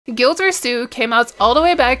Guild 2 came out all the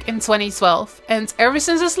way back in 2012, and ever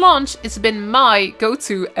since its launch, it's been my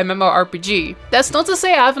go-to MMORPG. That's not to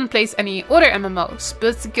say I haven't played any other MMOs,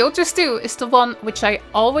 but Guild 2 is the one which I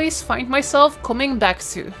always find myself coming back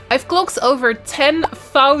to. I've clocked over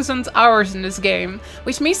 10,000 hours in this game,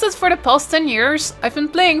 which means that for the past 10 years, I've been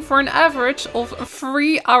playing for an average of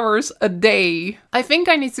 3 hours a day. I think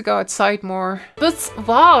I need to go outside more. But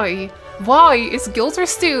why? Why is Guild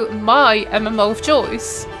 2 my MMO of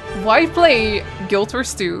choice? Why play Guild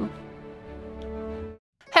 2?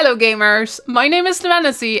 Hello gamers, my name is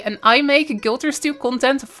Monetization and I make Guild 2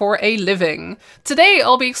 content for a living. Today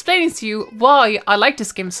I'll be explaining to you why I like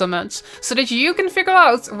this game so much, so that you can figure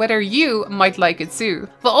out whether you might like it too.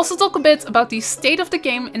 We'll also talk a bit about the state of the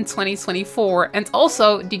game in 2024 and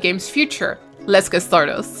also the game's future. Let's get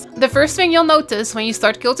started. The first thing you'll notice when you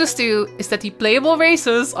start Guild 2 is that the playable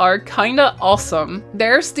races are kinda awesome.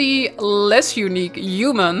 There's the less unique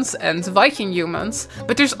humans and Viking humans,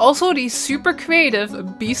 but there's also the super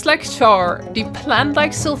creative beast-like Char, the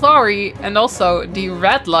plant-like Sylvari, and also the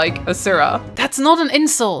rat-like Asura. That's not an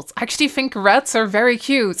insult. I actually think rats are very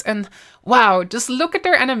cute, and wow, just look at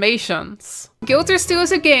their animations. Guild 2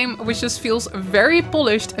 is a game which just feels very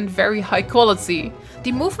polished and very high quality.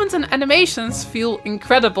 The movement and animations feel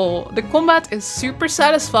incredible, the combat is super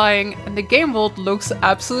satisfying, and the game world looks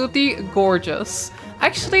absolutely gorgeous.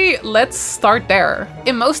 Actually, let's start there.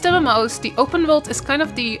 In most MMOs, the open world is kind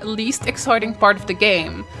of the least exciting part of the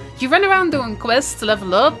game. You run around doing quests to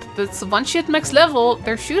level up, but once you hit max level,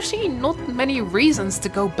 there's usually not many reasons to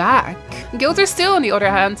go back. Guild 2, on the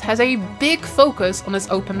other hand, has a big focus on its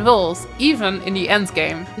open world, even in the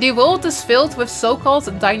endgame. The world is filled with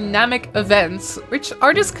so-called dynamic events, which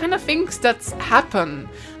are just kind of things that happen.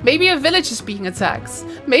 Maybe a village is being attacked,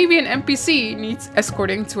 maybe an NPC needs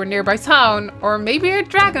escorting to a nearby town, or maybe a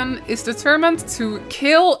dragon is determined to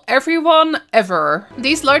kill everyone ever.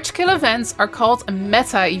 These large-scale events are called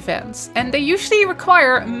meta events, and they usually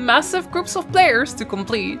require massive groups of players to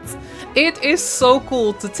complete. It is so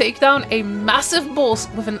cool to take down a massive boss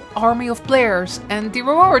with an army of players, and the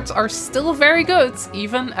rewards are still very good,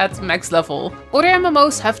 even at max level. Other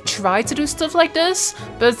MMOs have tried to do stuff like this,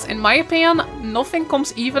 but in my opinion, nothing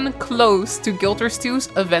comes even close to Guild 2's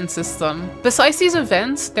event system. Besides these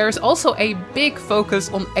events, there is also a big focus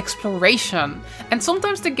on exploration, and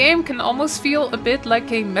sometimes the game can almost feel a bit like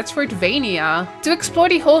a Metroidvania. To explore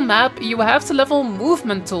the whole map, you have to level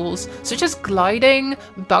movement tools, such as gliding,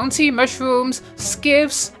 bounty mushrooms,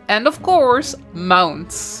 skiffs, and of course,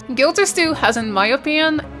 mounts. Guild 2 has, in my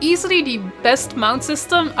opinion, easily the best mount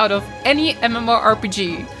system out of any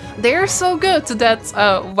MMORPG. They're so good that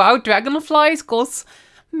WoW Dragonflight got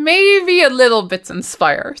maybe a little bit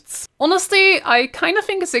inspired. Honestly, I kind of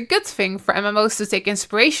think it's a good thing for MMOs to take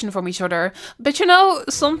inspiration from each other, but you know,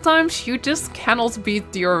 sometimes you just cannot beat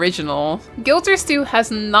the original. Guild 2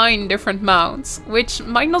 has 9 different mounts, which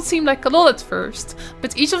might not seem like a lot at first,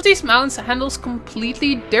 but each of these mounts handles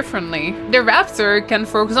completely differently. The Raptor can,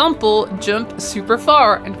 for example, jump super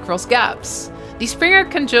far and cross gaps. The Springer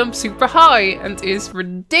can jump super high and is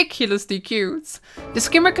ridiculously cute. The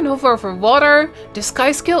Skimmer can hover over water, the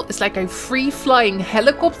Sky Skill is like a free-flying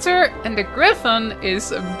helicopter, and the Griffin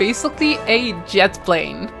is basically a jet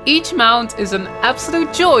plane. Each mount is an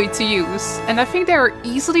absolute joy to use, and I think they are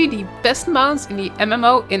easily the best mounts in the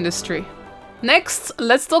MMO industry. Next,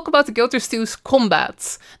 let's talk about Guild 2's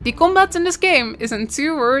combat. The combat in this game is in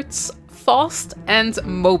 2 words: fast and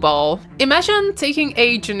mobile. Imagine taking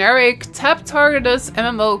a generic tap-targeted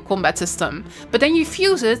MMO combat system, but then you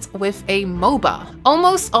fuse it with a MOBA.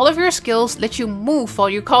 Almost all of your skills let you move while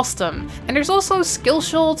you cast them, and there's also skill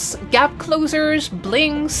shots, gap closers,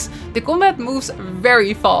 blinks. The combat moves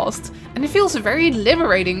very fast, and it feels very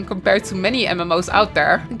liberating compared to many MMOs out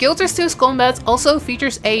there. Guild 2's combat also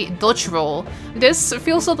features a dodge roll. This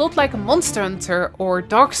feels a lot like Monster Hunter or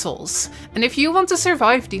Dark Souls, and if you want to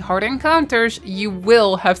survive the hard encounters, you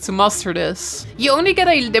will have to master this. You only get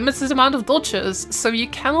a limited amount of dodges, so you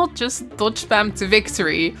cannot just dodge spam to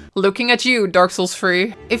victory. Looking at you, Dark Souls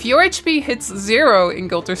 3. If your HP hits 0 in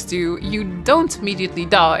Guild 2, you don't immediately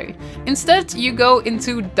die. Instead, you go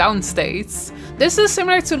into down states. This is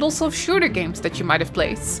similar to lots of shooter games that you might have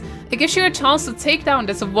played. It gives you a chance to take down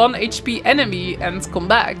this 1 HP enemy and come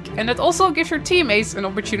back, and it also gives your teammates an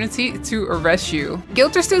opportunity to arrest you.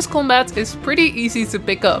 Guild 2's combat is pretty easy to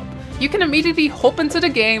pick up. you can immediately hop into the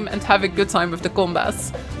game and have a good time with the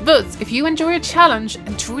combats. But if you enjoy a challenge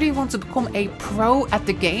and truly want to become a pro at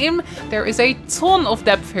the game, there is a ton of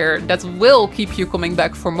depth here that will keep you coming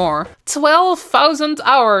back for more. 12,000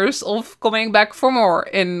 hours of coming back for more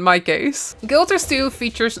in my case. Guild Wars 2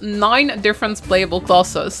 features 9 different playable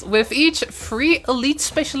classes, with each 3 elite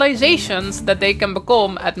specializations that they can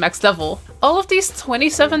become at max level. All of these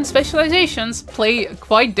 27 specializations play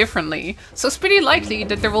quite differently, so it's pretty likely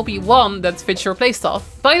that there will be one that fits your playstyle.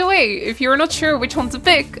 By the way, if you're not sure which one to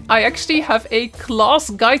pick, I actually have a class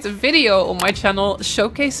guide video on my channel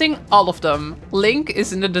showcasing all of them. Link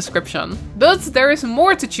is in the description. But there is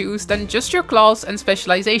more to choose than just your class and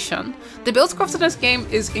specialization. The Buildcraft in this game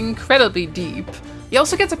is incredibly deep. You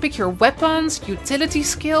also get to pick your weapons, utility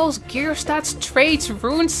skills, gear stats, traits,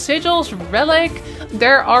 runes, sigils, relic.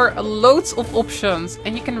 There are loads of options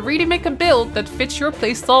and you can really make a build that fits your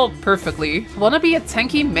playstyle perfectly. Wanna be a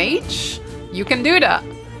tanky mage? You can do that.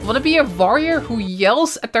 Wanna be a warrior who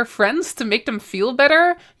yells at their friends to make them feel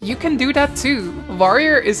better? You can do that too.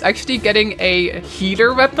 Warrior is actually getting a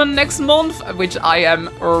healer weapon next month, which I am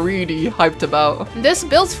really hyped about. This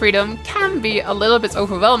build freedom can be a little bit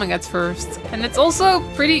overwhelming at first, and it's also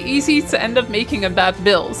pretty easy to end up making a bad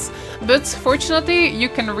build. But fortunately, you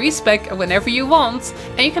can respec whenever you want,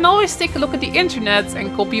 and you can always take a look at the internet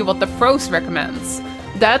and copy what the pros recommend.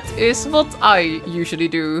 That is what I usually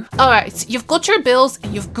do. Alright, you've got your builds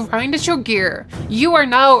and you've grinded your gear. You are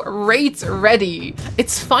now raid ready.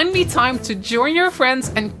 It's finally time to join your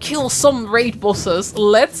friends and kill some raid bosses.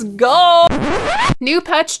 Let's go! New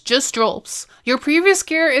patch just drops. Your previous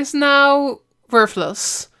gear is now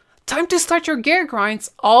worthless. Time to start your gear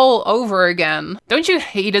grinds all over again. Don't you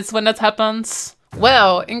hate it when that happens?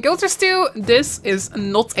 Well, in Guild Wars 2, this is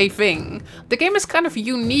not a thing. The game is kind of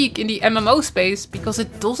unique in the MMO space because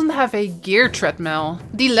it doesn't have a gear treadmill.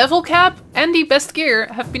 The level cap and the best gear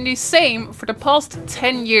have been the same for the past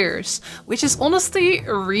 10 years, which is honestly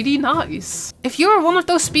really nice. If you are one of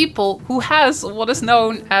those people who has what is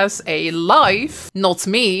known as a life, not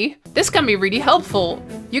me, this can be really helpful.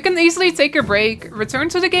 You can easily take a break, return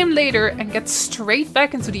to the game later and get straight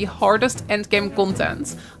back into the hardest endgame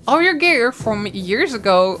content. All your gear from years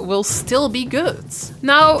ago will still be good.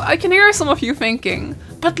 Now, I can hear some of you thinking,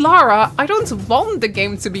 but Lara, I don't want the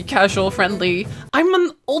game to be casual friendly. I'm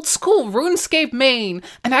an old school RuneScape main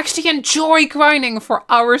and actually enjoy grinding for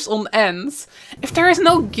hours on end. If there is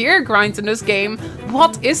no gear grind in this game,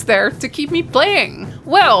 what is there to keep me playing?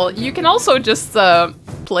 Well, you can also just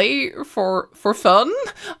play for fun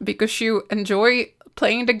because you enjoy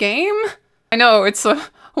playing the game. I know, it's a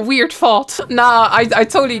weird thought. Nah, I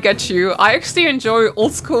totally get you. I actually enjoy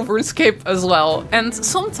old school RuneScape as well, and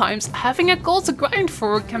sometimes having a goal to grind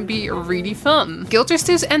for can be really fun. Guild Wars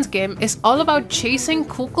 2's endgame is all about chasing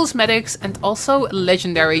cool cosmetics and also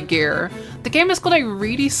legendary gear. The game has got a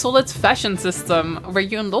really solid fashion system where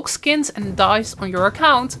you unlock skins and dyes on your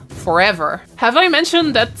account forever. Have I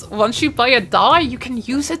mentioned that once you buy a dye, you can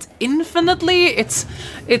use it infinitely? It's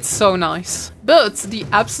so nice. But the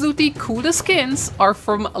absolutely coolest skins are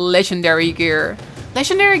from legendary gear.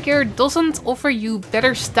 Legendary gear doesn't offer you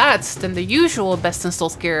better stats than the usual best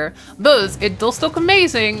installed gear, but it does look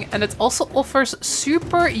amazing and it also offers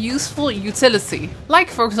super useful utility. Like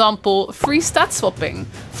for example, free stat swapping,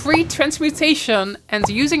 free transmutation and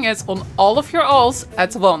using it on all of your alts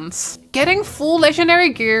at once. Getting full legendary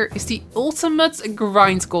gear is the ultimate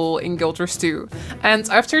grind goal in Guild Wars 2, and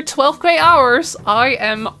after 12 grey hours, I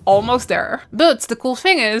am almost there. But the cool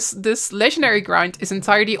thing is, this legendary grind is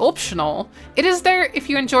entirely optional. It is there if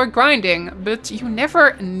you enjoy grinding, but you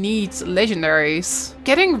never need legendaries.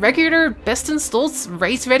 Getting regular best installed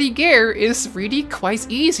raid ready gear is really quite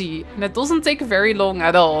easy, and it doesn't take very long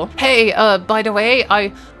at all. Hey, by the way,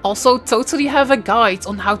 I also totally have a guide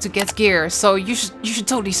on how to get gear, so you should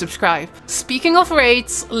totally subscribe. Speaking of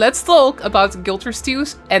raids, let's talk about Guild Wars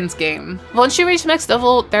 2's endgame. Once you reach max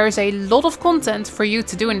level, there is a lot of content for you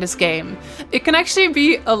to do in this game. It can actually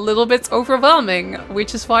be a little bit overwhelming,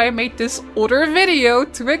 which is why I made this other video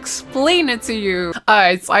to explain it to you.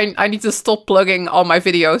 Alright, I need to stop plugging all my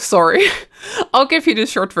videos, sorry. I'll give you the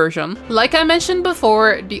short version. Like I mentioned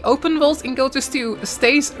before, the open world in Guild Wars 2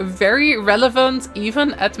 stays very relevant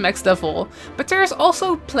even at max level, but there is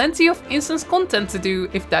also plenty of instance content to do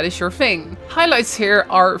if that is your thing. Highlights here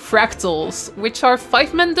are fractals, which are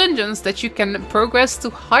 5-man dungeons that you can progress to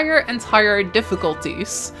higher and higher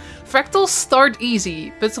difficulties. Fractals start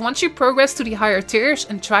easy, but once you progress to the higher tiers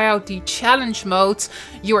and try out the challenge modes,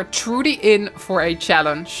 you are truly in for a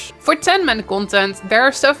challenge. For 10-man content, there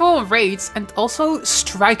are several raids and also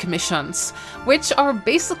strike missions, which are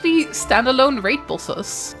basically standalone raid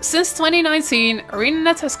bosses. Since 2019,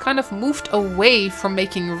 ArenaNet has kind of moved away from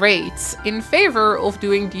making raids in favor of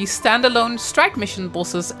doing the standalone strike mission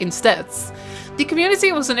bosses instead. The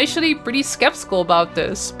community was initially pretty skeptical about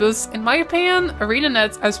this, but in my opinion,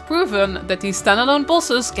 ArenaNet has proven that these standalone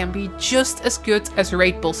bosses can be just as good as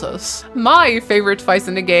raid bosses. My favorite fight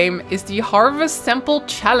in the game is the Harvest Temple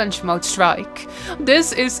Challenge Mode Strike.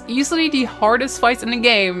 This is easily the hardest fight in the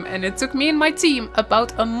game, and it took me and my team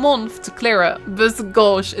about a month to clear it. But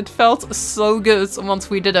gosh, it felt so good once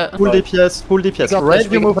we did it. Full DPS,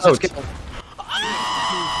 red, you move out.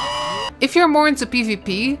 If you're more into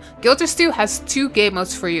PvP, GW2 has 2 game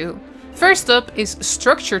modes for you. First up is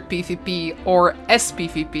Structured PvP or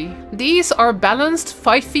SPVP. These are balanced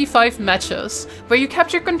 5v5 matches, where you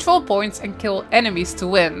capture control points and kill enemies to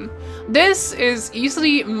win. This is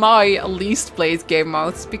easily my least played game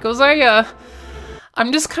mode, because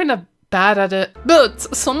I'm just kinda bad at it. But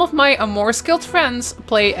some of my more skilled friends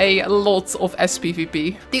play a lot of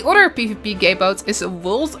SPVP. The other PvP game mode is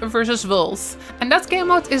World vs. Worlds, and that game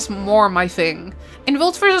mode is more my thing. In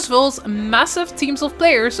World vs. Worlds, massive teams of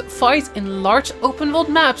players fight in large open world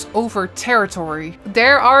maps over territory.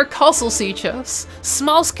 There are castle sieges,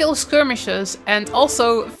 small scale skirmishes, and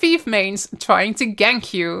also thief mains trying to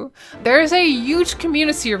gank you. There is a huge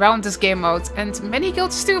community around this game mode, and many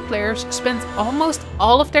GW2 players spend almost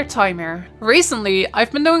all of their time here. Recently,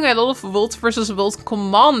 I've been doing a lot of World vs. Worlds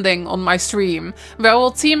commanding on my stream, where I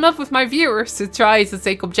will team up with my viewers to try to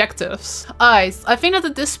take objectives. I think that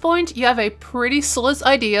at this point you have a pretty solid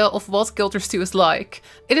idea of what GW2 is like.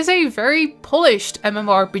 It is a very polished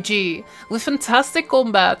MMORPG, with fantastic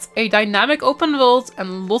combat, a dynamic open world,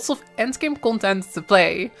 and lots of endgame content to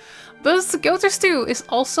play. But GW2 is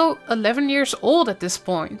also 11 years old at this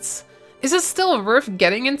point. Is it still worth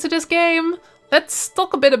getting into this game? Let's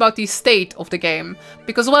talk a bit about the state of the game,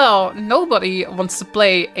 because well, nobody wants to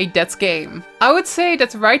play a dead game. I would say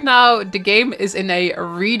that right now the game is in a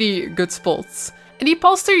really good spot. In the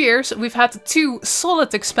past 2 years, we've had 2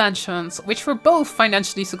 solid expansions, which were both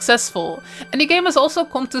financially successful, and the game has also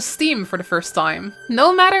come to Steam for the first time.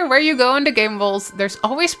 No matter where you go in the game world, there's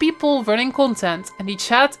always people running content, and the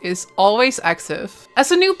chat is always active.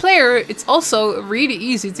 As a new player, it's also really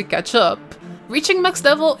easy to catch up. Reaching max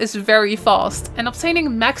level is very fast, and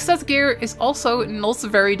obtaining max stat gear is also not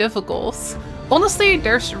very difficult. Honestly,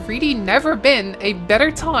 there's really never been a better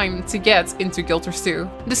time to get into GW2.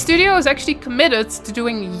 The studio is actually committed to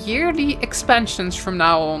doing yearly expansions from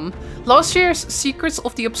now on. Last year's Secrets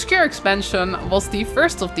of the Obscure expansion was the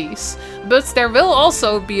first of these, but there will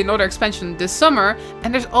also be another expansion this summer,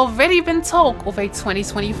 and there's already been talk of a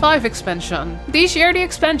 2025 expansion. These yearly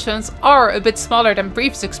expansions are a bit smaller than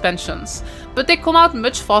previous expansions, but they come out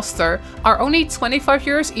much faster, are only 25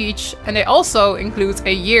 euros each, and they also include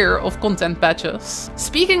a year of content patches.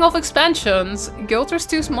 Speaking of expansions,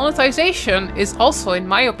 GW2's monetization is also, in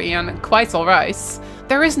my opinion, quite alright.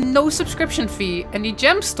 There is no subscription fee, and the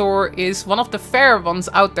gem store is one of the fair ones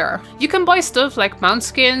out there. You can buy stuff like mount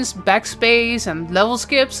skins, backspace and level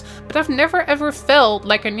skips, but I've never ever felt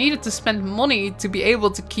like I needed to spend money to be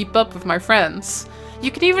able to keep up with my friends. You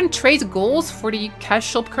can even trade gold for the cash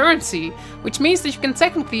shop currency, which means that you can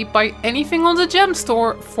technically buy anything on the gem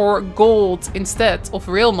store for gold instead of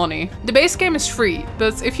real money. The base game is free,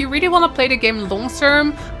 but if you really want to play the game long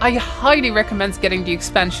term, I highly recommend getting the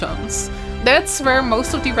expansions. That's where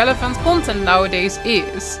most of the relevant content nowadays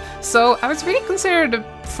is. So I would really consider the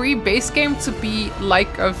free base game to be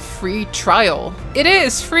like a free trial. It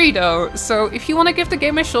is free though, so if you want to give the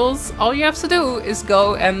game a shot, all you have to do is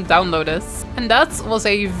go and download it. And that was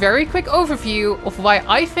a very quick overview of why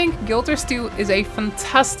I think GW2 is a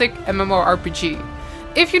fantastic MMORPG.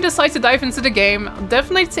 If you decide to dive into the game,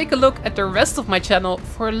 definitely take a look at the rest of my channel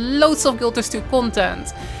for loads of GW2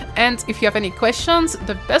 content. And if you have any questions,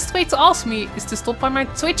 the best way to ask me is to stop by my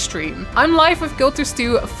Twitch stream. I'm live with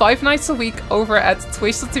GW2 5 nights a week over at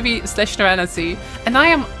twitch.tv/Neranity, and I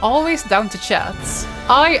am always down to chat.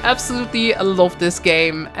 I absolutely love this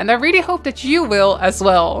game, and I really hope that you will as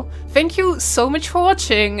well. Thank you so much for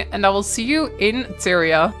watching, and I will see you in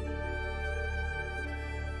Tyria.